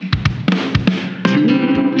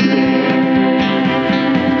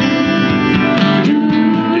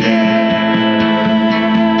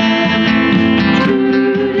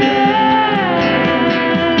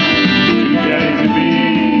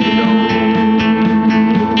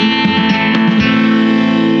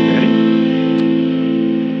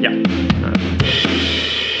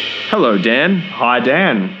Dan. Hi,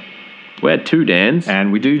 Dan. We're two Dans.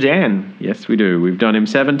 And we do Dan. Yes, we do. We've done him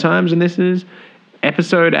 7 times, and this is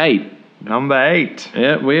episode 8. Number 8.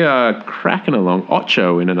 Yeah, we are cracking along.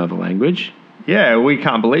 Ocho in another language. Yeah, we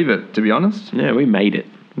can't believe it, to be honest. Yeah, we made it.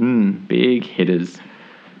 Big hitters.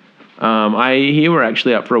 I hear we're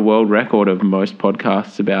actually up for a world record of most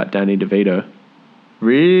podcasts about Danny DeVito.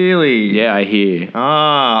 Really? Yeah, I hear.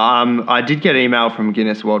 I did get an email from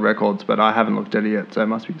Guinness World Records, but I haven't looked at it yet, so it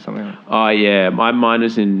must be something else. Oh, yeah. Mine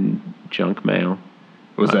is in junk mail.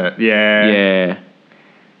 Was it? Yeah. Yeah.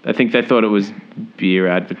 I think they thought it was beer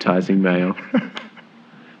advertising mail.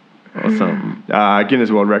 Or something. Guinness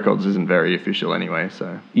World Records isn't very official anyway,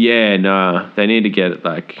 so... Yeah, no. They need to get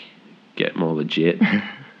more legit.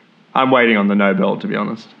 I'm waiting on the Nobel, to be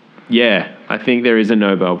honest. Yeah, I think there is a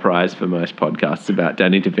Nobel Prize for most podcasts about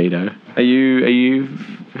Danny DeVito.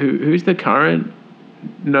 Who's the current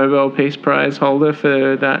Nobel Peace Prize holder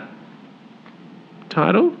for that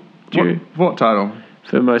title? What title?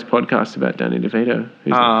 For most podcasts about Danny DeVito.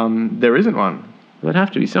 There isn't one. There'd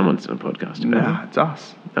have to be someone's on a podcast about him. No, it's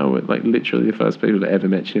us. No, we're literally the first people to ever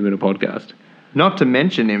mention him in a podcast. Not to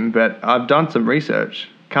mention him, but I've done some research.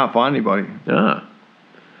 Can't find anybody. Ah.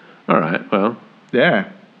 All right, well. Yeah.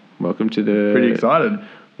 Welcome to the... Pretty excited.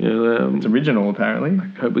 It's original, apparently. I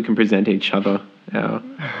hope we can present each other our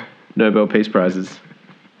Nobel Peace Prizes.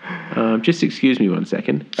 Just excuse me 1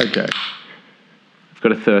 second. Okay. I've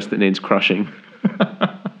got a thirst that needs crushing.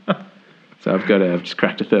 So I've just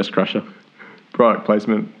cracked a thirst crusher. Product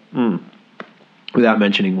placement. Without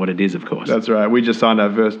mentioning what it is, of course. That's right. We just signed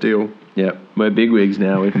our first deal. Yep. We're bigwigs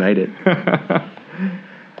now. We've made it.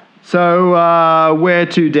 So, we're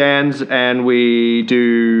two Dans, and we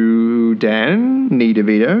do Danny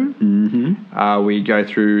DeVito. Mm-hmm. We go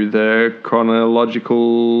through the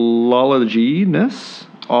chronological-ness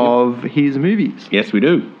of his movies. Yes, we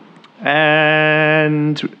do.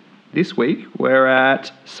 And this week, we're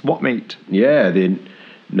at Swap Meet. Yeah, the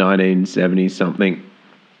 1970-something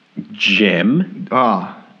gem.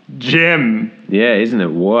 Gem. Yeah, isn't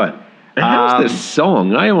it? What? How's the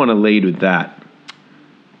song? I want to lead with that.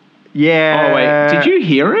 Yeah. Oh wait, did you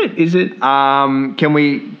hear it? Is it? Can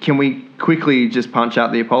we quickly just punch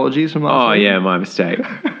out the apologies from last week? Oh yeah, my mistake.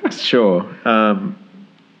 Sure. Do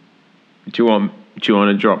you want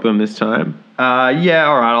to drop them this time? Yeah.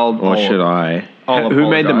 All right. Should I? I'll Who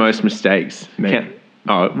made the apologise. most mistakes? Me.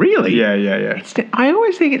 Oh really? Yeah. I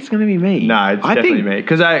always think it's going to be me. No, it's definitely me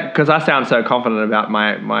because I sound so confident about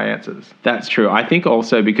my answers. That's true. I think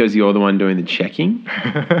also because you're the one doing the checking,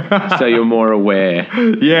 so you're more aware.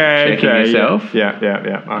 Yeah, checking yourself.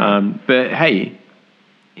 Yeah. All right. But hey,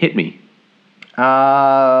 hit me.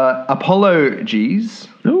 Apologies.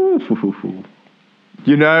 Ooh.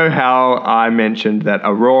 You know how I mentioned that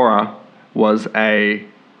Aurora was a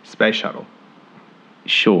space shuttle?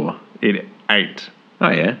 Sure. It ain't. Oh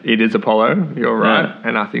yeah. It is Apollo. You're right, Yeah.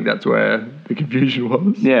 and I think that's where the confusion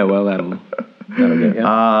was. Yeah. Well, that'll get you.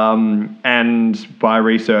 And by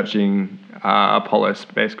researching Apollo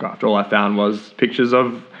spacecraft, all I found was pictures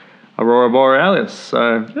of Aurora Borealis.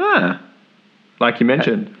 So, like you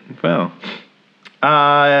mentioned. Well.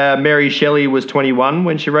 Mary Shelley was 21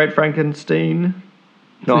 when she wrote Frankenstein,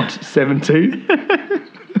 not 17.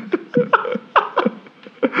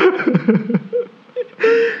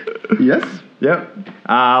 Yes. Yep.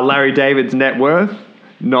 Larry David's net worth,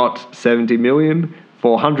 not 70 million,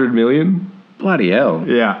 400 million. Bloody hell.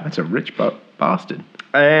 Yeah. That's a rich bastard.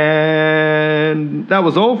 And that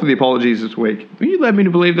was all for the apologies this week. You led me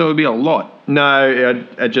to believe there would be a lot. No,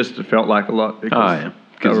 it just felt like a lot because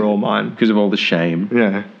they were all mine. Because of all the shame.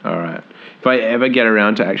 Yeah. All right. If I ever get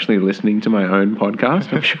around to actually listening to my own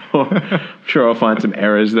podcast, I'm sure I'll find some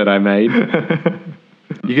errors that I made.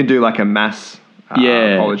 You can do like a mass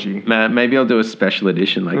apology. Maybe I'll do a special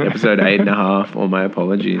edition, like episode 8.5, all my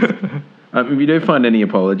apologies. If you do find any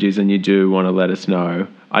apologies and you do want to let us know,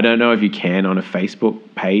 I don't know if you can on a Facebook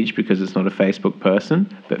page because it's not a Facebook person,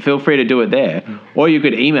 but feel free to do it there. Or you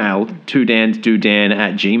could email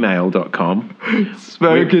twodansdodan@gmail.com.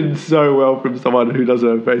 Spoken so well from someone who doesn't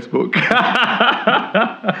have Facebook.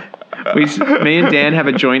 Me and Dan have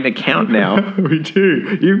a joint account now. We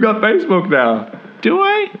do. You've got Facebook now. Do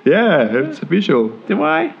I? Yeah, it's official. Do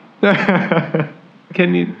I?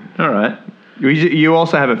 Can you? All right. You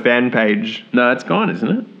also have a fan page. No, it's gone, isn't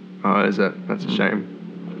it? Oh, is it? That's a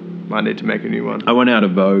shame. Might need to make a new one. I went out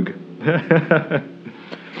of vogue.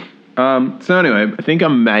 So anyway, I think I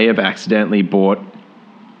may have accidentally bought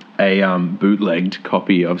a bootlegged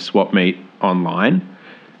copy of Swap Meet online.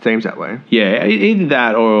 Seems that way. Yeah, either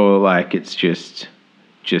that or like it's just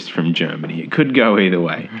from Germany. It could go either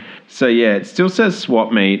way. So yeah, it still says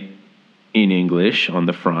Swap Meet in English on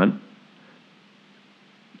the front,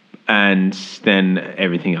 and then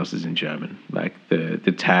everything else is in German. Like the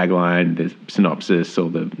tagline, the synopsis, all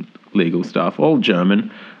the legal stuff, all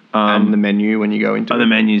German. And the menu when you go into the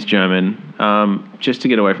menu's German. Just to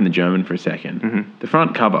get away from the German for a second. The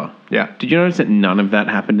front cover. Yeah. Did you notice that none of that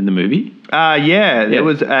happened in the movie? Yeah. It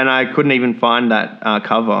was, and I couldn't even find that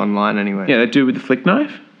cover online anyway. Yeah, that dude with the flick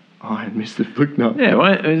knife. Oh, I missed the flick knife. Yeah,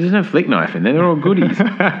 there's no flick knife in there. They're all goodies.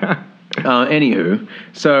 Anywho,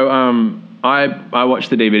 so I watched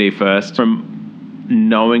the DVD first from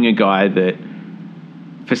knowing a guy that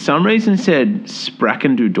for some reason said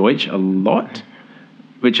Sprachen du Deutsch a lot,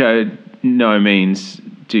 which I know means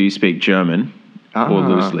do you speak German or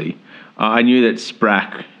loosely. I knew that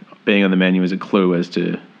Sprach being on the menu was a clue as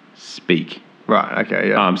to speak. Right, okay,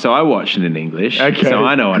 yeah. So I watched it in English, okay, so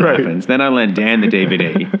I know what happens. Then I lent Dan the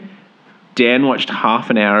DVD. Dan watched half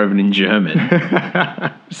an hour of it in German,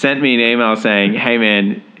 sent me an email saying, hey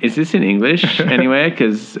man, is this in English anywhere?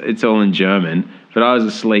 Because it's all in German. But I was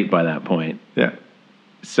asleep by that point. Yeah.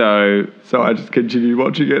 So I just continued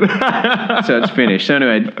watching it. So it's finished. So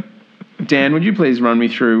anyway, Dan, would you please run me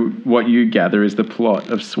through what you gather is the plot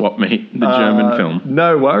of Swap Meet, the German film?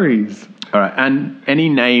 No worries. All right, and any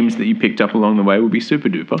names that you picked up along the way would be super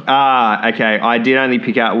duper. Okay. I did only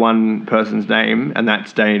pick out one person's name, and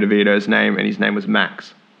that's Danny DeVito's name, and his name was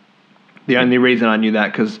Max. The only reason I knew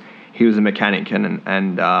that because he was a mechanic and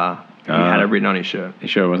he had it written on his shirt. You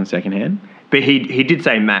sure it wasn't secondhand? But he did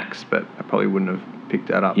say Max, but I probably wouldn't have picked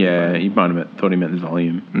that up. Yeah, you might have thought he meant the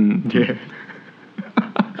volume. Yeah.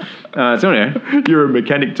 So anyway. You're a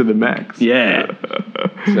mechanic to the max. Yeah.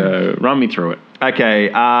 So run me through it. Okay,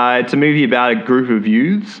 it's a movie about a group of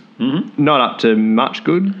youths. Not up to much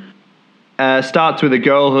good. Starts with a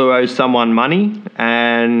girl who owes someone money,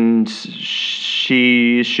 and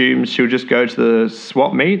she assumes she'll just go to the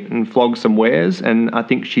swap meet and flog some wares, and I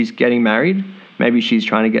think she's getting married. Maybe she's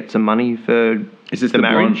trying to get some money for the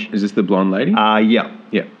marriage. Is this the blonde lady? Yeah.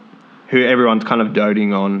 Yeah. Who everyone's kind of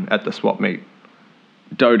doting on at the swap meet.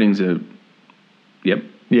 Doting's a... Yep.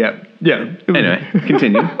 Yeah. Anyway,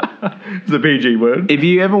 continue. It's a PG word. If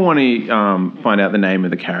you ever want to find out the name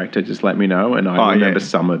of the character, just let me know, and I remember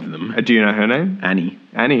some of them. Do you know her name? Annie.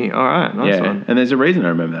 Annie, all right. Nice one. And there's a reason I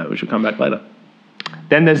remember that, which will come back later.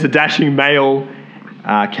 Then there's the dashing male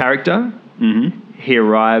character. He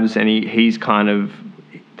arrives, and he's kind of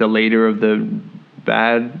the leader of the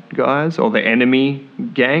bad guys, or the enemy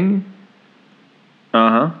gang.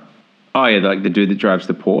 Oh, yeah, like the dude that drives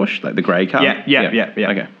the Porsche, like the grey car? Yeah.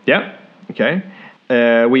 Okay. Yep. Okay.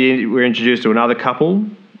 We're introduced to another couple,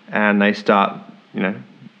 and they start,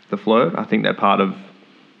 the flirt. I think they're part of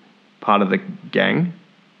the gang.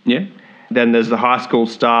 Yeah. Then there's the high school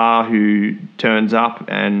star who turns up,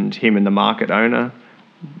 and him and the market owner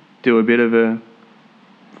do a bit of a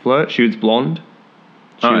flirt. She was blonde.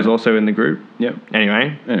 She was also in the group. Yep.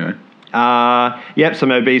 Anyway.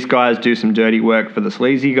 Some obese guys do some dirty work for the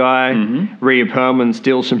sleazy guy. Rhea Perlman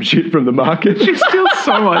steals some shit from the market. She steals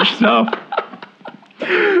so much stuff.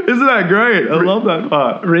 Isn't that great? I love that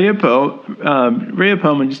part. Rhea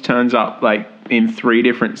Perlman just turns up like in 3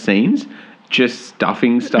 different scenes, just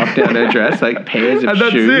stuffing stuff down her dress, like pairs of shoes. And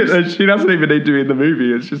that's it. And she doesn't even need to be in the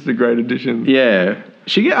movie. It's just a great addition. Yeah.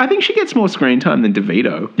 I think she gets more screen time than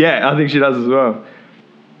DeVito. Yeah, I think she does as well.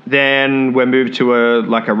 Then we're moved to a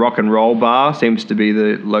rock and roll bar. Seems to be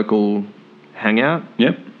the local hangout.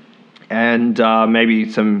 Yep. And maybe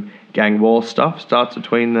some gang war stuff starts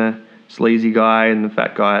between the sleazy guy and the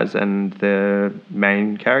fat guys and the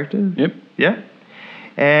main character. Yep. Yeah.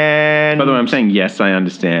 And by the way, I'm saying yes, I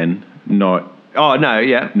understand. Not. Oh no,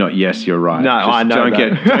 yeah. Not yes, you're right. No, I know.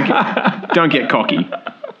 Don't get cocky.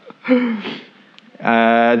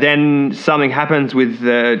 Then something happens with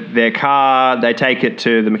their car. They take it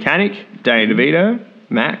to the mechanic, Danny DeVito,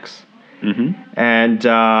 Max. And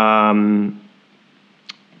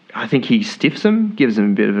I think he stiffs him, gives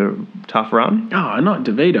him a bit of a tough run. Oh, not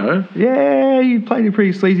DeVito. Yeah, he played a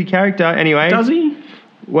pretty sleazy character. Anyway. Does he?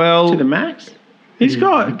 Well... To the max? He's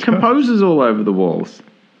got composers all over the walls.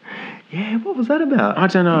 Yeah, what was that about? I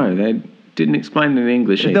don't know. They didn't explain it in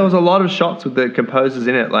English either. There was a lot of shots with the composers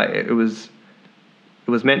in it. Like, it was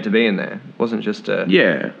meant to be in there. It wasn't just a...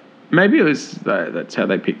 Yeah. Maybe it was... that's how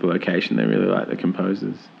they picked the location. They really like the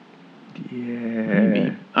composers. Yeah.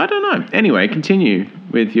 Maybe. I don't know. Anyway, continue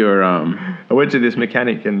with your... I went to this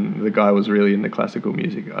mechanic and the guy was really into classical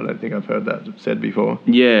music. I don't think I've heard that said before.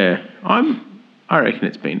 Yeah. I reckon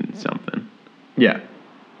it's been something. Yeah.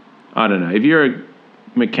 I don't know. If you're a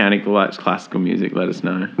mechanic that likes classical music, let us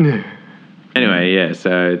know. Anyway, yeah.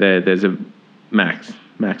 So there's a Max.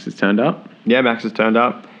 Max has turned up. Yeah, Max has turned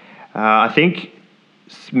up. I think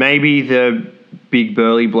maybe the big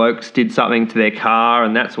burly blokes did something to their car,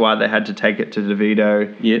 and that's why they had to take it to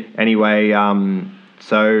DeVito. Yep. Anyway,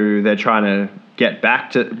 so they're trying to get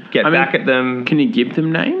back at them. Can you give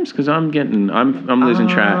them names? Because I'm losing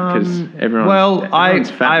track because everyone's. Well, everyone's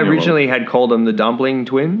fat I in your originally had called them the Dumpling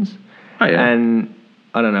Twins. Oh yeah. And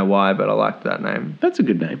I don't know why, but I liked that name. That's a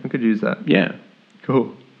good name. I could use that. Yeah.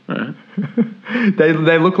 Cool. All right.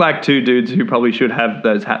 They look like two dudes who probably should have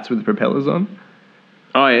those hats with the propellers on.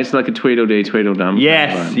 Oh yeah, it's like a Tweedledee, Tweedledum.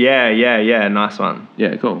 Yes. Yeah. Nice one.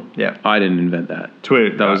 Yeah, cool. Yeah. I didn't invent that.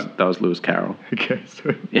 That was Lewis Carroll. Okay,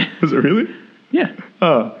 sweet. Yeah. Was it really? Yeah.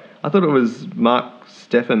 Oh, I thought it was Mark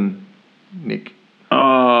Nick.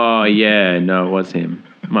 Oh yeah, no, it was him.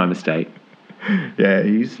 My mistake. Yeah,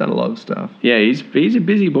 he's done a lot of stuff. Yeah, he's a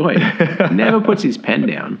busy boy. Never puts his pen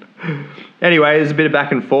down. Anyway, there's a bit of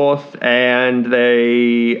back and forth, and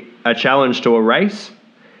they are challenged to a race.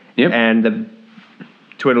 Yep. And the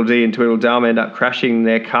Tweedledee and Tweedledum end up crashing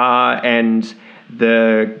their car, and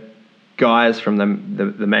the guys from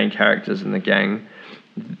the main characters in the gang,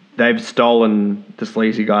 they've stolen the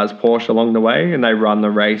sleazy guy's Porsche along the way, and they run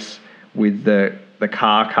the race with the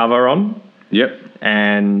car cover on. Yep.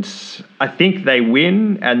 And I think they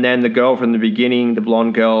win, and then the girl from the beginning, the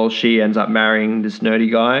blonde girl, she ends up marrying this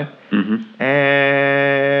nerdy guy. Mm-hmm.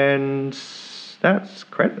 And that's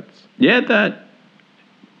credits. Yeah,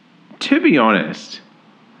 to be honest,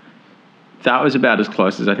 that was about as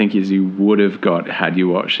close as I think as you would have got had you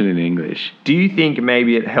watched it in English. Do you think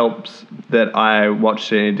maybe it helps that I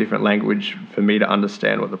watched it in a different language for me to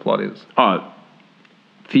understand what the plot is? Oh,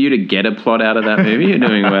 for you to get a plot out of that movie, you're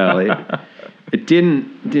doing well. It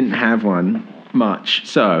didn't have one much.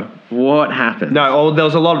 So what happened? No, there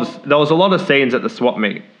was a lot of scenes at the swap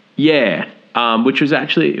meet. Yeah, which was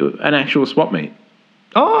actually an actual swap meet.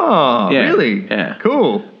 Oh, yeah, really? Yeah.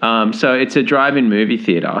 Cool. So it's a drive-in movie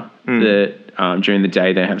theater that during the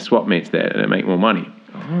day they have swap meets there to make more money.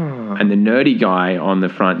 Oh. And the nerdy guy on the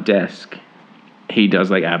front desk, he does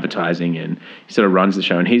like advertising and he sort of runs the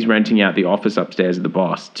show, and he's renting out the office upstairs of the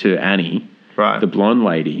boss to Annie, right, the blonde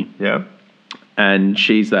lady. Yeah. And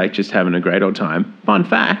she's like just having a great old time. Fun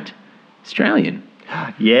fact, Australian.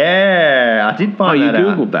 Yeah, I did find that out. Oh,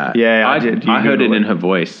 you Googled that? Yeah, I did. I heard it in her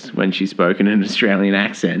voice when she spoke in an Australian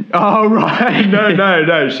accent. Oh, right.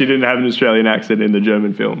 No. She didn't have an Australian accent in the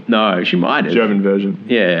German film. No, she might have. German version.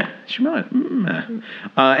 Yeah, she might.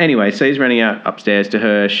 Anyway, so he's running out upstairs to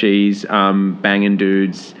her. She's banging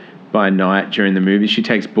dudes by night during the movie. She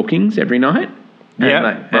takes bookings every night.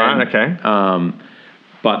 Yeah, right, okay.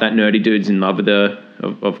 But that nerdy dude's in love with her,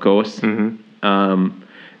 of course. Mm-hmm.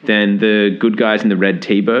 Then the good guys in the red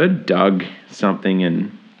T-Bird, Doug something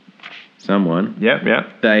and someone.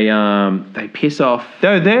 Yep. They piss off.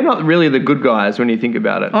 They're not really the good guys when you think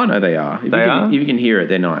about it. Oh no, they are. If you can hear it,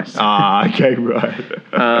 they're nice. Ah, okay,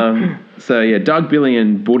 right. So yeah, Doug, Billy,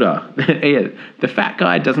 and Buddha. Yeah, the fat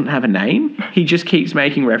guy doesn't have a name. He just keeps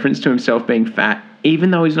making reference to himself being fat, even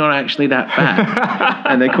though he's not actually that fat.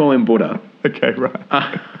 And they call him Buddha. Okay,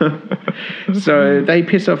 right. So they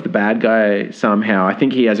piss off the bad guy somehow. I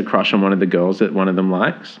think he has a crush on one of the girls that one of them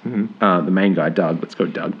likes. Mm-hmm. The main guy, Doug. Let's go,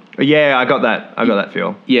 Doug. Yeah, I got that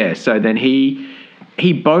feel. Yeah. So then he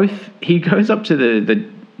goes up to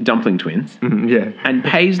the Dumpling Twins. Mm-hmm, yeah. And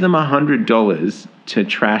pays them $100 to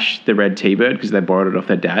trash the red T-Bird because they borrowed it off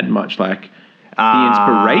their dad, much like the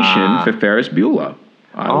inspiration for Ferris Bueller.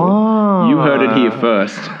 You heard it here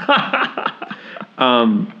first.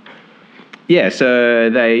 Yeah, so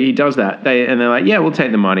he does that. And they're like, yeah, we'll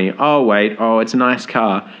take the money. Oh, wait. Oh, it's a nice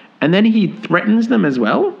car. And then he threatens them as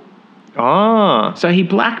well. Oh. So he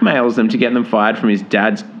blackmails them to get them fired from his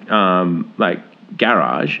dad's,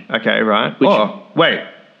 garage. Okay, right. Wait.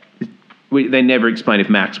 They never explain if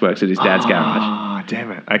Max works at his dad's garage. Ah,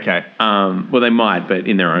 damn it. Okay. Well, they might, but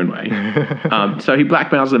in their own way. So he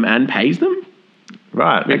blackmails them and pays them.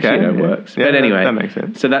 Right, which, okay. Works. Yeah, but anyway. That makes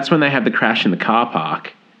sense. So that's when they have the crash in the car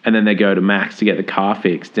park. And then they go to Max to get the car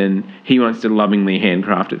fixed, and he wants to lovingly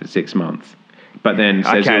handcraft it for 6 months. But then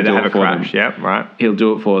says he'll do it for them. Yep, right. He'll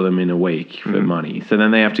do it for them in a week for money. So then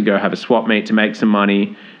they have to go have a swap meet to make some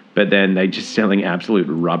money, but then they're just selling absolute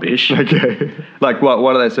rubbish. Okay. Like what?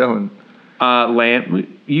 What are they selling? Lamp.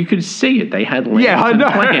 You could see it. They had lamps I and know.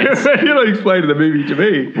 plants. You're not explaining the movie to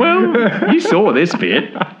me. Well, you saw this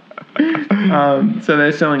bit. So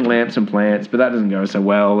they're selling lamps and plants, but that doesn't go so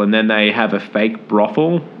well. And then they have a fake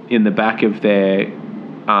brothel in the back of their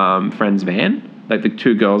friend's van. Like the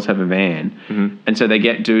two girls have a van. Mm-hmm. And so they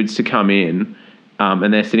get dudes to come in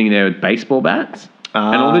and they're sitting there with baseball bats.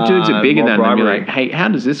 And all the dudes are bigger than them. You're like, hey, how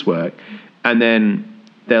does this work? And then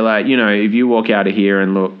they're like, if you walk out of here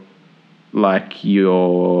and look like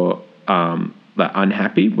you're like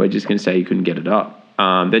unhappy, we're just going to say you couldn't get it up.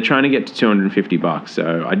 They're trying to get to $250,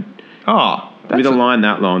 so with a line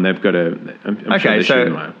that long, they've got to. I'm sure they're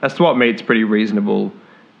shooting low. A swap meet's pretty reasonable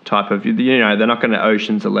type of. They're not going to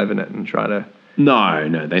Ocean's 11 it and try to.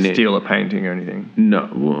 No, they need steal a painting or anything. No,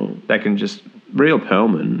 well, they can just Real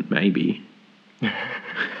Perlman maybe.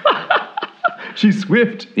 She's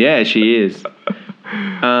swift. Yeah, she is.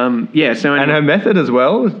 So and her method as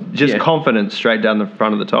well, just confidence straight down the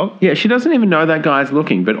front of the top. Yeah, she doesn't even know that guy's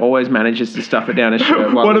looking, but always manages to stuff it down her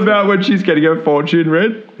shirt. What about when she's getting her fortune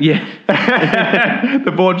read? Yeah,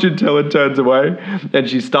 the fortune teller turns away, and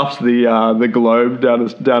she stuffs the globe down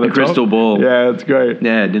the crystal ball. Yeah, it's great.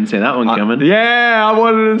 Yeah, didn't see that one coming. I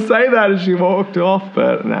wanted to say that as she walked off,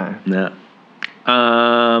 but no. No.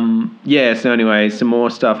 So anyway, some more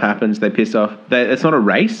stuff happens. They piss off. It's not a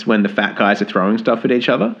race when the fat guys are throwing stuff at each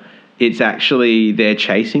other. It's actually they're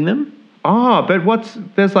chasing them. Oh, but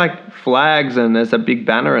there's like flags and there's a big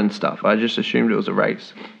banner and stuff. I just assumed it was a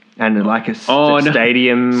race. And like a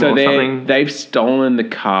stadium or something. They've stolen the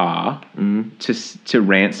car to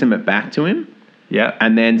ransom it back to him. Yeah.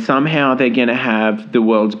 And then somehow they're going to have the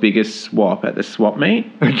world's biggest swap at the swap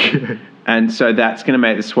meet. Okay. And so that's going to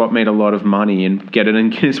make the swap meet a lot of money and get it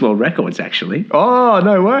in Guinness World Records, actually. Oh,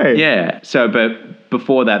 no way. Yeah. So, but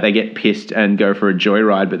before that, they get pissed and go for a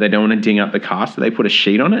joyride, but they don't want to ding up the car, so they put a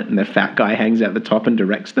sheet on it, and the fat guy hangs out the top and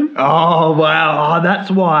directs them. Oh, wow. Oh,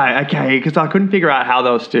 that's why. Okay, because I couldn't figure out how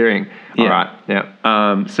they were steering. Yeah. All right,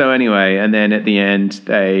 yeah. So anyway, and then at the end,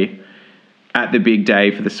 at the big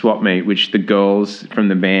day for the swap meet, which the girls from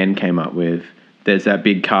the band came up with, there's that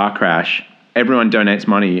big car crash. Everyone donates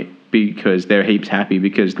money because they're heaps happy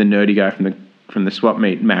because the nerdy guy from the swap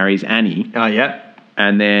meet marries Annie. Oh, yeah.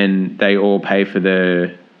 And then they all pay for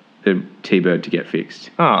the T-Bird to get fixed.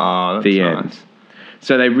 Oh, that's nice.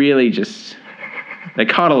 So they really they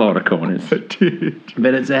cut a lot of corners. Dude.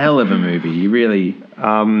 But it's a hell of a movie. You really...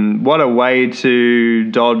 what a way to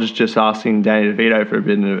dodge just asking Danny DeVito for a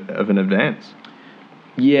bit of an advance.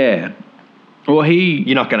 Yeah. Well,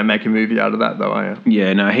 You're not going to make a movie out of that, though, are you?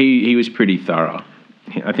 Yeah, no, he was pretty thorough.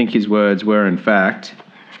 I think his words were, in fact,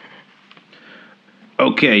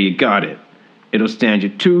 okay, you got it. It'll stand you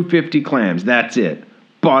 250 clams. That's it.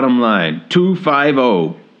 Bottom line,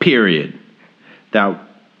 250, period. Now,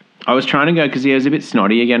 I was trying to go because he was a bit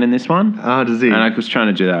snotty again in this one. Oh, does he? And I was trying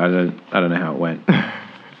to do that. I don't know how it went.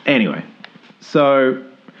 Anyway, so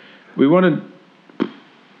we want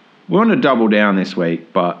to double down this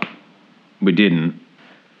week, but we didn't.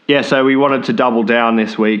 Yeah, so we wanted to double down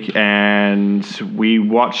this week, and we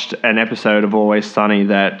watched an episode of Always Sunny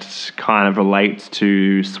that kind of relates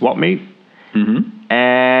to swap meet. Mm-hmm.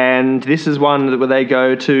 And this is one where they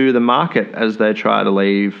go to the market as they try to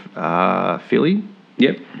leave Philly.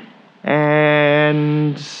 Yep.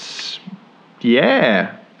 And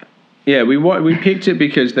yeah. Yeah, we picked it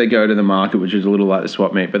because they go to the market, which is a little like the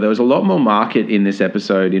swap meet, but there was a lot more market in this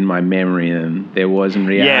episode in my memory than there was in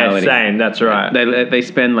reality. Yeah, same, that's right. They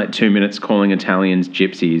spend like 2 minutes calling Italians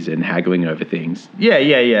gypsies and haggling over things.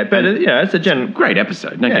 Yeah. But it's a great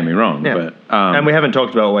episode, don't get me wrong. Yeah. But, and we haven't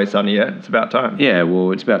talked about Always Sunny yet. It's about time. Yeah,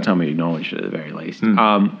 well, it's about time we acknowledge it at the very least.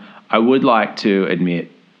 I would like to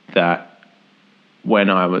admit that when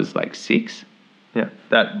I was like 6... Yeah,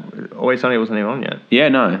 that Always Sunny wasn't even on yet. Yeah,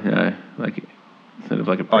 no, like sort of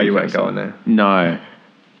like a. Oh, you weren't going there. No,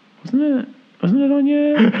 wasn't it on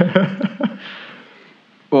yet?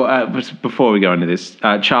 Well, before we go into this,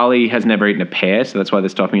 Charlie has never eaten a pear, so that's why they're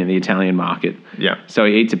stopping at the Italian market. Yeah. So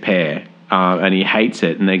he eats a pear, and he hates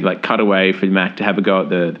it, and they like cut away for Mac to have a go at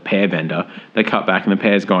the pear vendor. They cut back, and the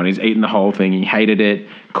pear's gone. He's eaten the whole thing. He hated it.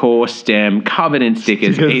 Core, stem, covered in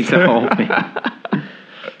stickers. Eats the whole thing.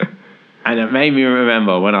 And it made me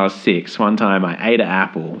remember when I was 6, one time I ate an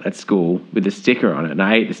apple at school with a sticker on it, and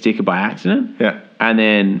I ate the sticker by accident. Yeah. And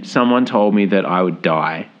then someone told me that I would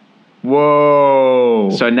die.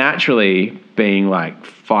 Whoa. So naturally, being like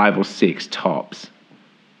 5 or 6 tops,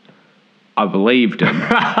 I believed him.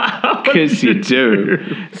 Because you do.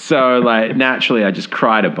 So like naturally, I just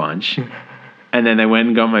cried a bunch. And then they went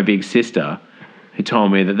and got my big sister, who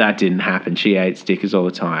told me that didn't happen. She ate stickers all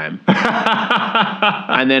the time.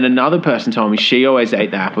 And then another person told me she always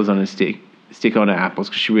ate the apples on a stick on her apples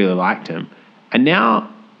because she really liked them. And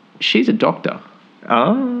now she's a doctor.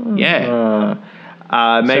 Oh. Yeah.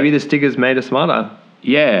 Maybe the stickers made her smarter.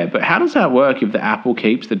 Yeah, but how does that work if the apple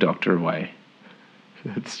keeps the doctor away?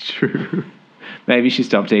 That's true. Maybe she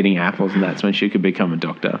stopped eating apples and that's when she could become a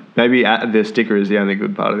doctor. Maybe the sticker is the only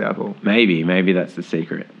good part of the apple. Maybe that's the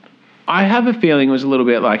secret. I have a feeling it was a little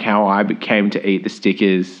bit like how I came to eat the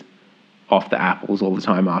stickers off the apples all the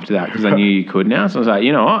time after that because I knew you could now. So I was like,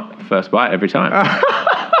 you know what? First bite every time.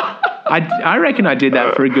 I reckon I did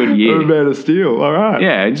that for a good year. A man of steel. All right.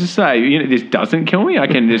 Yeah, just say, this doesn't kill me. I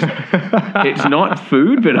can just, it's not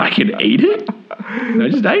food, but I can eat it. So I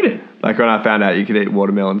just ate it. Like when I found out you could eat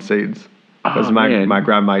watermelon seeds. Because man. my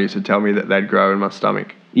grandma used to tell me that they'd grow in my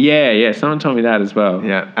stomach. Yeah. Someone told me that as well.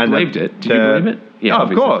 Yeah. And believed it. Did you believe it? Yeah,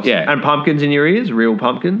 of course. Yeah. And pumpkins in your ears, real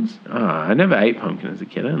pumpkins. Oh, I never ate pumpkin as a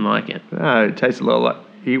kid. I didn't like it. No, it tastes a little like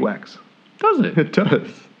earwax. Does it? It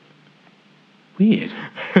does. Weird.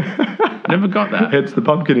 Never got that. It's the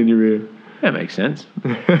pumpkin in your ear. That makes sense.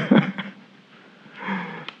 All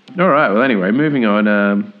right. Well, anyway, moving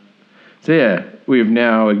on. So, yeah, we have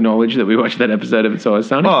now acknowledged that we watched that episode of It's Always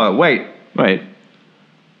Sunny. Oh, wait. Wait.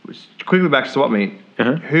 Quickly back to Swap Meet.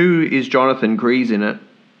 Uh-huh. Who is Jonathan Grease in it?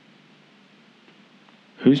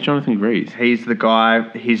 Who's Jonathan Grease? He's the guy,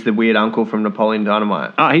 he's the weird uncle from Napoleon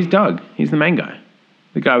Dynamite. Oh, he's Doug. He's the main guy.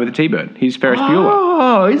 The guy with the T-bird. He's Ferris Bueller.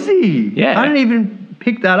 Oh, is he? Yeah. I didn't even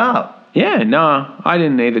pick that up. Yeah, no, I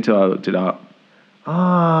didn't either till I looked it up.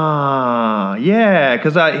 Yeah,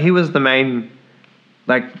 because he was the main,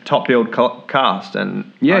 top billed cast,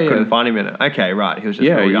 and I couldn't find him in it. Okay, right, he was just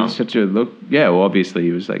real young. He's such a look. Yeah, well, obviously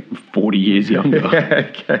he was 40 years younger.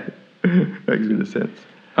 Yeah, okay. Makes a bit of sense.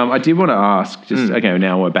 I did want to ask, okay,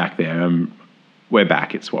 now we're back there. We're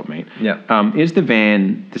back at Swap Meet. Yeah. Is the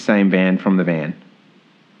van the same van from the van?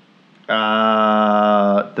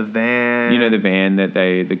 The van. You know the van that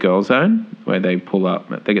the girls own, where they pull up,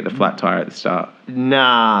 they get the flat tire at the start.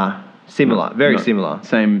 Nah, similar, very similar.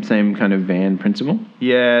 Same kind of van principle.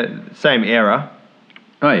 Yeah, same era.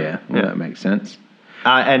 Oh yeah, that makes sense.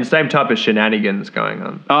 And same type of shenanigans going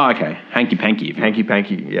on. Oh, okay, hanky panky. Hanky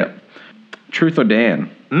panky. Yeah. Truth or Dan?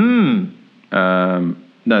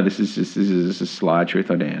 No, this is a sly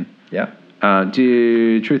Truth or Dan. Yeah.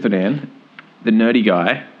 Do Truth or Dan? The nerdy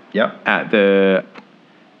guy. Yep. At the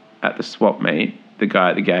swap meet, the guy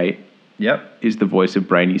at the gate. Yep. Is the voice of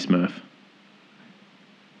Brainy Smurf.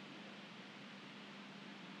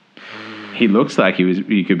 He looks like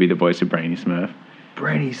he could be the voice of Brainy Smurf.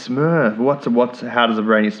 Brainy Smurf. How does a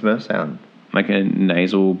Brainy Smurf sound? Like a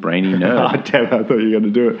nasal, brainy nerd. Oh, damn, I thought you were going to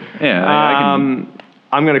do it. Yeah.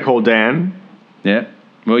 I'm going to call Dan. Yeah.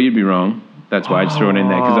 Well, you'd be wrong. That's why I just threw it in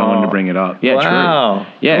there because I wanted to bring it up. Yeah, wow.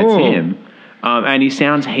 True. Yeah, it's him. And he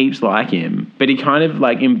sounds heaps like him, but he kind of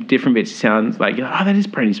in different bits he sounds like, that is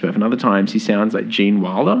Brainy Smurf. And other times he sounds like Gene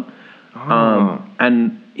Wilder.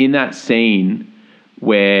 And in that scene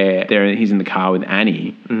where he's in the car with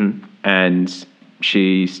Annie and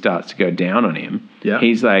she starts to go down on him,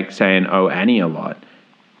 he's saying, "Oh, Annie" a lot.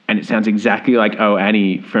 And it sounds exactly like "Oh,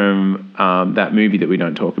 Annie" from that movie that we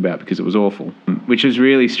don't talk about because it was awful, which is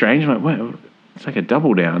really strange. I'm like, well, it's like a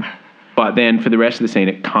double down. But then for the rest of the scene,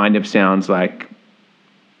 it kind of sounds like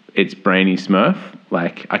it's Brainy Smurf.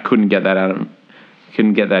 I couldn't get that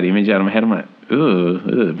image out of my head. I'm like,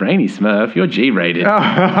 ooh, Brainy Smurf, you're G-rated.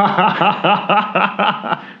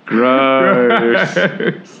 Gross.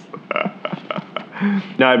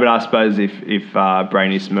 No, but I suppose if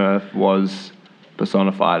Brainy Smurf was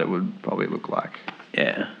personified, it would probably look like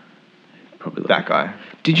probably that guy.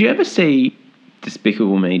 Did you ever see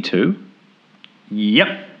Despicable Me 2?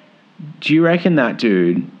 Yep. Do you reckon that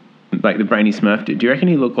dude, the Brainy Smurf dude, do you reckon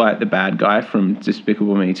he looked like the bad guy from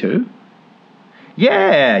Despicable Me 2?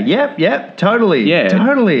 Yeah, yep, totally. Yeah.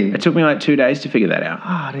 Totally. It took me 2 days to figure that out.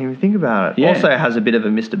 I didn't even think about it. Yeah. Also has a bit of a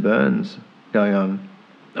Mr. Burns going on.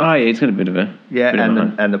 Oh, yeah, he's got a bit of a...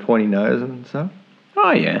 and the pointy nose and stuff.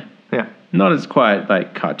 Oh, yeah. Yeah. Not as quite,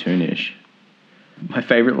 cartoonish. My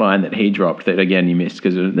favourite line that he dropped that, again, you missed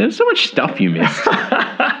because there's so much stuff you missed.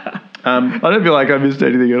 I don't feel like I missed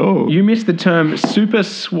anything at all. You missed the term super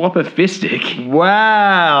swapper-fistic.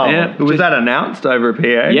 Wow. Yeah, was that announced over a PA?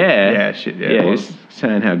 Yeah. Yeah, shit, yeah. Yeah, he was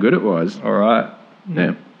saying how good it was. All right.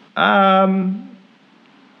 Yeah.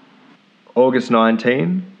 August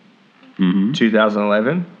 19,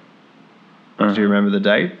 2011. Uh-huh. Do you remember the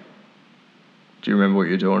date? Do you remember what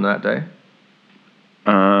you're doing that day?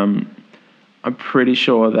 I'm pretty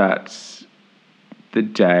sure that's the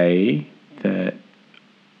day that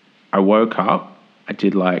I woke up. I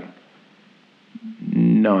did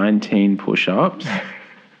 19 push-ups,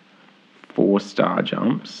 4 star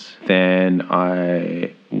jumps. Then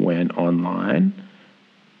I went online,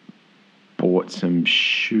 bought some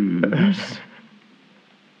shoes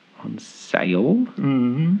on sale.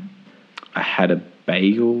 Mm-hmm. I had a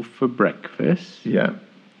bagel for breakfast. Yeah.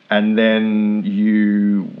 And then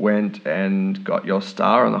you went and got your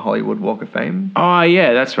star on the Hollywood Walk of Fame. Oh,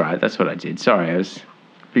 yeah, that's right. That's what I did. Sorry,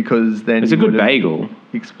 because then it was a good bagel.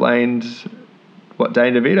 Explained what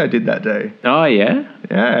Danny DeVito did that day. Oh, yeah?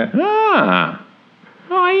 Yeah. Ah.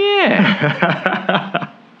 Oh,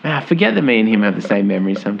 yeah. Forget that me and him have the same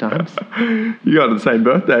memories sometimes. You got the same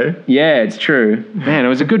birthday. Yeah, it's true. Man, it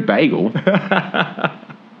was a good bagel.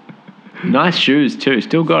 Nice shoes, too.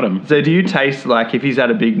 Still got them. So do you taste, like, if he's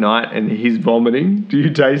had a big night and he's vomiting, do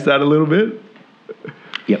you taste that a little bit?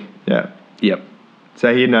 Yep. Yeah. Yep.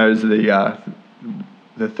 So he knows the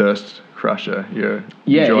thirst crusher you're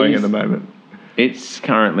enjoying at the moment. It's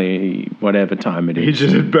currently whatever time it is.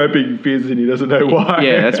 He's just burping fizz and he doesn't know why.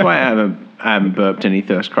 Yeah, that's why I haven't burped any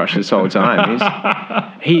thirst crush this whole time.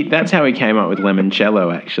 That's how he came up with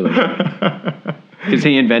limoncello, actually. Because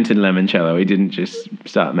he invented limoncello. He didn't just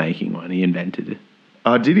start making one. He invented it.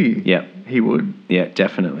 Oh, did he? Yep. He would. Yeah,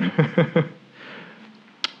 definitely.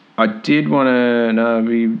 I did want to know,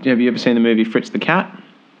 have you ever seen the movie Fritz the Cat?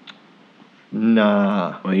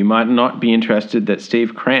 Nah. Well, you might not be interested that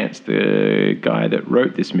Steve Krantz, the guy that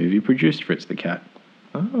wrote this movie, produced Fritz the Cat.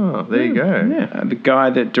 Oh, there you go. Yeah, the guy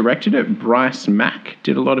that directed it, Bryce Mack,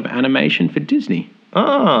 did a lot of animation for Disney.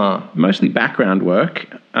 Oh. Mostly background work,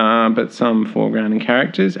 but some foreground and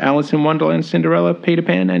characters. Alice in Wonderland, Cinderella, Peter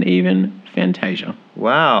Pan, and even Fantasia.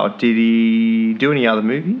 Wow. Did he do any other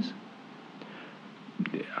movies?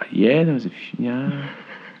 Yeah, there was a few. Yeah.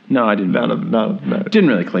 No, I didn't. No. Didn't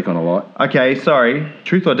really click on a lot. Okay, sorry.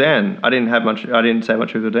 Truth or Dan? I didn't say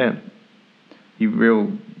much Truth or Dan.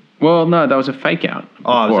 Well, no, that was a fake out.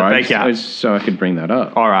 Oh, it was a fake out. So I could bring that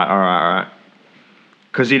up. All right.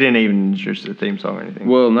 Because you didn't even introduce the theme song or anything.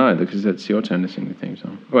 Well, no, because it's your turn to sing the theme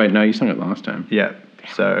song. Wait, no, you sung it last time. Yeah.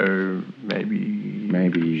 So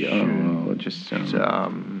maybe. Oh, well, just do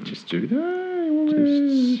that. Just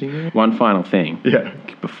sing it. One final thing. Yeah.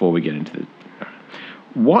 Before we get into the.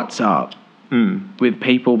 What's up with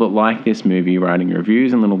people that like this movie writing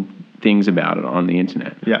reviews and little things about it on the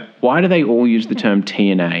internet? Yeah. Why do they all use the term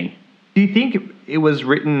TNA? Do you think it was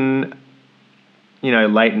written,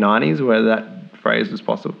 late 90s where that phrase was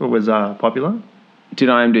popular? Did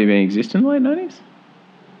IMDb exist in the late 90s?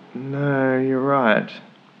 No, you're right.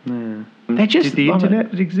 No. Did the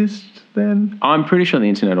internet exist then? I'm pretty sure the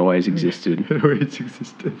internet always existed. It always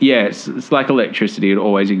existed. Yeah, it's like electricity. It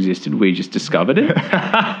always existed. We just discovered it.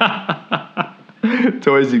 It's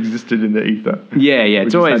always existed in the ether. Yeah.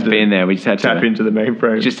 It's always been there. We just had to tap into the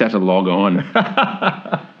mainframe. Just had to log on.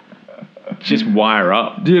 Just wire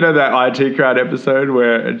up. Do you know that IT Crowd episode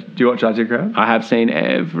where... Do you watch IT Crowd? I have seen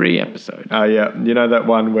every episode. Oh, yeah. You know that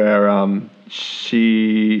one where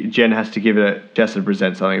Jen has to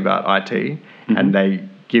present something about IT and they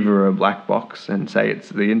give her a black box and say it's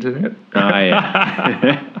the internet? Oh,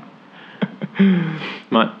 yeah.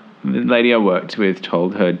 The lady I worked with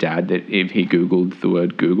told her dad that if he Googled the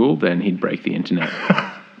word Google, then he'd break the internet.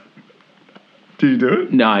 Did you do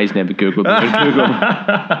it? No, he's never Googled the word Google.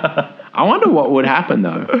 I wonder what would happen,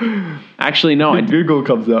 though. Actually, no. Google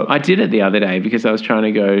comes up. I did it the other day because I was trying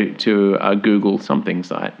to go to a Google something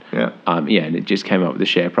site. Yeah. And it just came up with the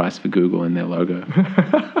share price for Google and their logo.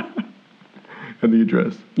 And the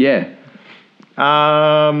address. Yeah.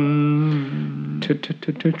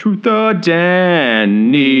 Truth or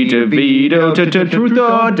Danny DeVito. Truth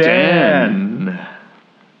or Dan.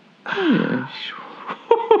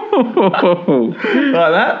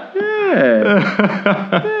 Like that?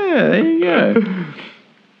 Yeah. There you go.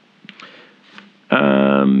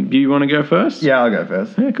 You want to go first? Yeah, I'll go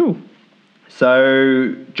first. Yeah, cool.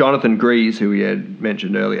 So, Jonathan Grease, who we had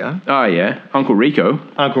mentioned earlier. Oh, yeah. Uncle Rico.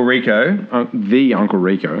 The Uncle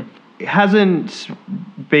Rico. Hasn't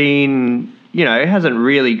been, hasn't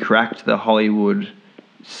really cracked the Hollywood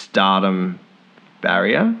stardom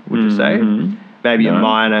barrier, would you say? Maybe a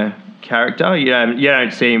minor character. You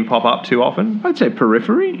don't see him pop up too often. I'd say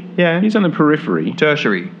periphery. Yeah. He's on the periphery.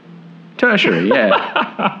 Tertiary,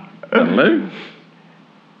 yeah. Hello.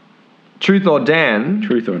 Truth or Dan?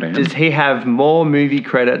 Does he have more movie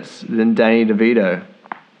credits than Danny DeVito?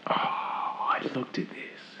 Oh, I looked at this.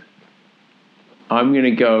 I'm going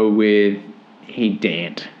to go with he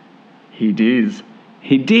didn't. He did.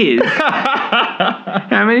 He did?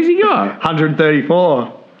 How many's he got?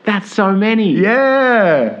 134. That's so many.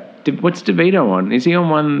 Yeah. What's DeVito on? Is he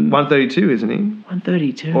on 132, isn't he?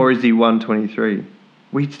 132. Or is he 123?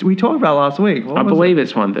 We talked about last week. I believe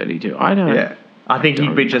it's 132. I don't. Yeah. I think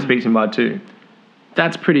he just beats him by 2.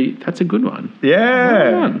 That's a good one. Yeah.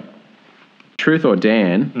 Well done. Truth or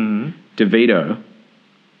Dan, DeVito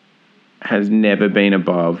has never been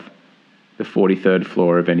above the 43rd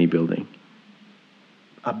floor of any building.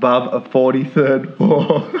 Above a 43rd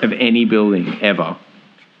floor? Of any building, ever.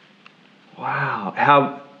 Wow.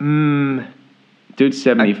 How... Dude's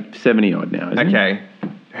 70 odd now, isn't he? Okay.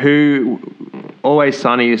 Who... Always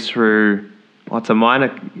Sunny is through. It's a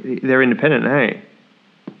minor. They're independent, hey.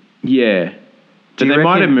 Yeah. But you they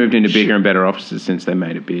might have reckon- moved into bigger and better offices since they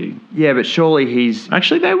made it big. Yeah, but surely he's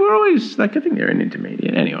Actually, they were always, I think they're an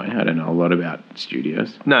intermediate. Anyway, I don't know a lot about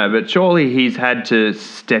studios. no, but surely he's had to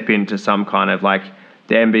step into some kind of like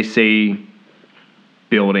the NBC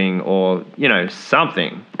building or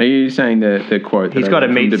something. Are you saying the quote? He's that I got to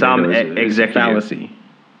read from meet some DeVito is a executive. fallacy.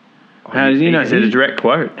 How does he know? Is it a direct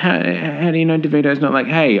quote? How do you know DeVito's not like,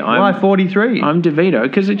 hey, Why 43? I'm DeVito?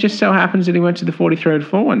 Because it just so happens that he went to the 43rd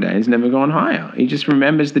floor one day and he's never gone higher. He just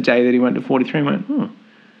remembers the day that he went to 43 and went, oh.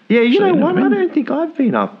 Yeah, you know Actually, what? never I been. don't think I've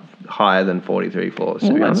been up higher than 43 floors.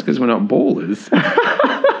 Well, that's because we're not ballers.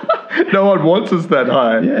 No one wants us that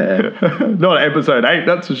high. Yeah. Not episode 8,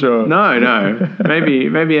 that's for sure. No.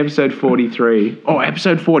 Maybe episode 43. Oh,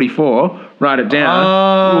 episode 44. Write it down.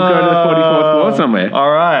 Oh. We'll go to the 44th floor somewhere.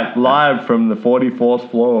 All right, live from the 44th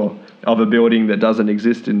floor of a building that doesn't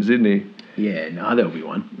exist in Sydney. Yeah, no, there'll be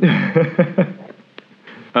one.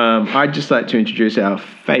 I'd just like to introduce our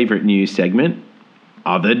favourite news segment,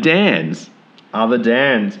 Other Dans. Other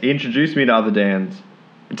Dans. Introduce me to Other Dans.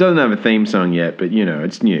 It doesn't have a theme song yet, but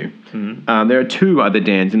it's new. Mm-hmm. There are 2 other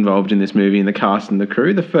Dans involved in this movie in the cast and the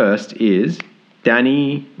crew. The first is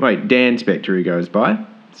Dan Spector, who goes by.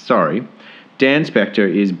 Sorry. Dan Spector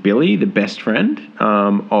is Billy, the best friend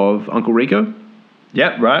of Uncle Rico.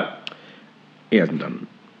 Yep, right. He hasn't done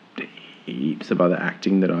heaps of other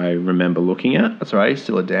acting that I remember looking at. That's right, he's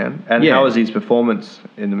still a Dan. And Yeah. how was his performance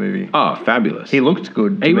in the movie? Oh, fabulous. He looked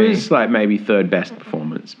good to He me. was like maybe 3rd best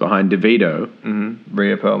performance behind DeVito.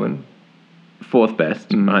 Rhea Perlman. 4th best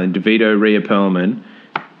behind DeVito, Rhea Perlman,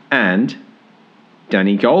 and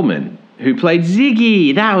Danny Goldman, who played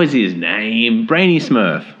Ziggy. That was his name. Brainy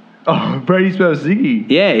Smurf. Oh, Brady Smurf Ziggy.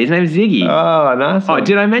 Yeah, his name's Ziggy. Oh, nice. Oh,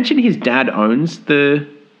 did I mention his dad owns the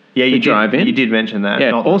you drive-in? You did mention that.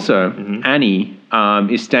 Yeah, Not- also, Annie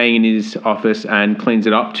is staying in his office and cleans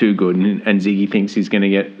it up too good, and Ziggy thinks he's going to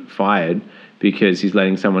get fired because he's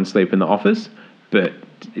letting someone sleep in the office, but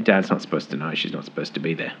Dad's not supposed to know. She's not supposed to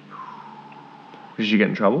be there. Did she get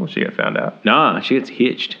in trouble? Did she get found out? Nah, she gets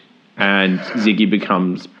hitched, and Ziggy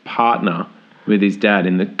becomes partner with his dad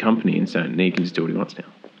in the company, and so he can just do what he wants now.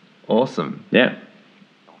 Awesome. Yeah.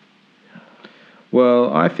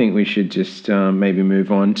 Well, I think we should just maybe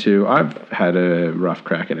move on to... I've had a rough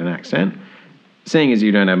crack at an accent. Seeing as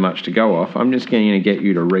you don't have much to go off, I'm just going to get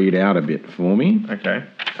you to read out a bit for me. Okay.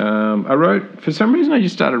 I wrote... For some reason, I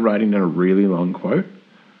just started writing down a really long quote.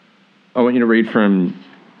 I want you to read from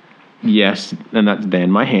yes, and that's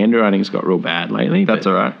then. My handwriting's got real bad lately. That's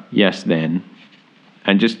all right. Yes, then.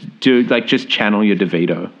 And just channel your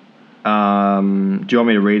DeVito. Do you want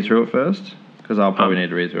me to read through it first? Because I'll probably need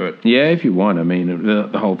to read through it. Yeah, if you want. I mean,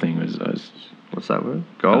 the whole thing was What's that word?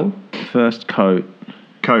 Goal? first coat.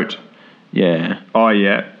 Coat. Yeah. Oh,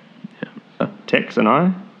 yeah. Tex and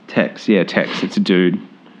I? Tex. Yeah, Tex. It's a dude.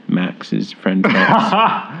 Max, his friend Tex.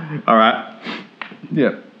 All right.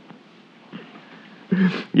 Yeah.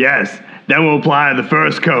 Yes, then we'll apply the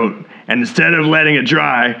first coat. And instead of letting it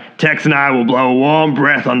dry, Tex and I will blow a warm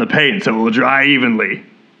breath on the paint so it will dry evenly.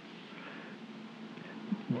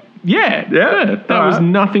 Yeah. That all was right.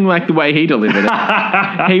 nothing like the way he delivered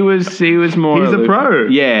it. he was more... He's a pro.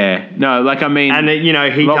 Yeah. No, like, I mean... And, he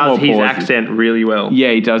lot does more his pauses. accent really well.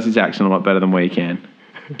 Yeah, he does his accent a lot better than we can.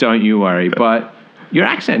 Don't you worry. But your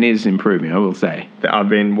accent is improving, I will say. I've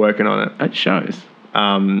been working on it. It shows.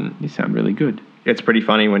 You sound really good. It's pretty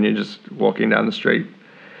funny when you're just walking down the street.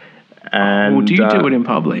 And Well, do you do it in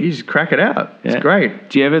public? You just crack it out. Yeah. It's great.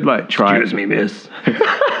 Do you ever, try... Excuse me, miss.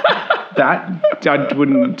 That I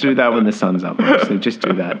wouldn't do that when the sun's up. So just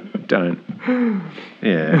do that. Don't.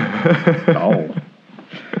 Yeah. Oh.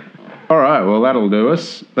 All right. Well, that'll do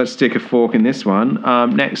us. Let's stick a fork in this one.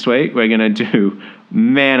 Next week we're gonna do.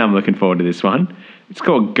 Man, I'm looking forward to this one. It's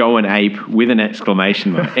called Go and Ape with an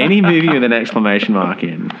exclamation mark. Any movie with an exclamation mark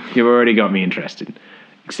in, you've already got me interested.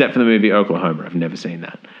 Except for the movie Oklahoma. I've never seen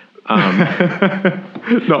that.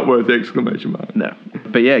 Not worth the exclamation mark. No.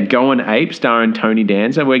 But yeah, Go and Ape starring Tony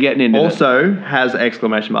Danza. We're getting into Also has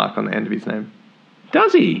exclamation mark on the end of his name.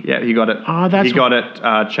 Does he? Yeah, he got it. Oh, that's he got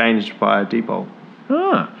it changed by default.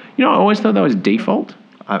 Ah. You know, I always thought that was default.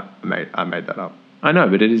 I made that up. I know,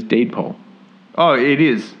 but it is deedpoll. Oh, it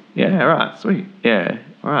is. Yeah. Right. Sweet. Yeah.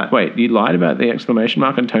 All right. Wait, you lied about the exclamation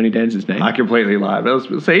mark on Tony Danza's name? I completely lied.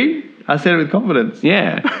 See, I said it with confidence.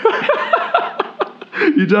 Yeah.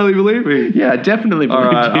 You totally believe me. Yeah, I definitely believe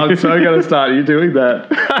All right, you. I'm so going to start you doing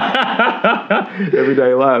that.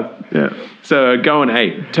 Everyday life. Yeah. So, Go and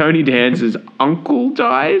Ape. Tony Danza's uncle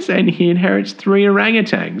dies and he inherits 3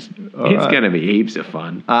 orangutans. It's going to be heaps of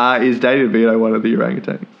fun. Is Danny DeVito one of the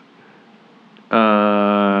orangutans?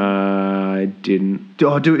 I didn't. Do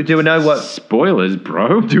we know what? Spoilers,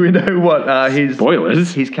 bro. Do we know what his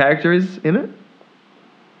Spoilers? his character is in it?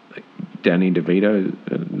 Danny DeVito.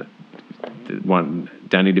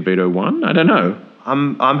 Danny DeVito 1? I don't know.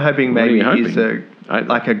 I'm hoping What are maybe you he's hoping?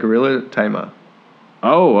 like a gorilla tamer.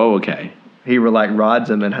 Oh, okay. He rides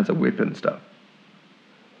them and has a whip and stuff.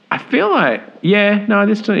 I feel like,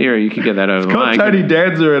 this era you could get that over the Got line. Tony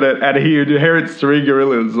Danza in it, and he inherits 3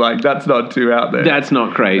 gorillas. Like, that's not too out there. That's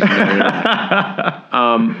not crazy.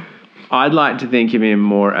 I'd like to think of him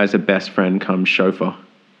more as a best friend come chauffeur.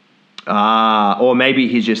 Or maybe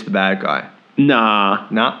he's just the bad guy. Nah.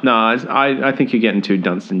 Nah? No, I think you're getting 2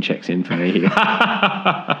 Dunstan checks in for me here.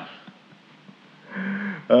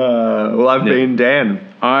 Well, I've been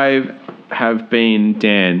Dan. I have been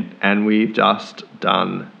Dan. And we've just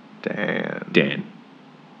done Dan. Dan.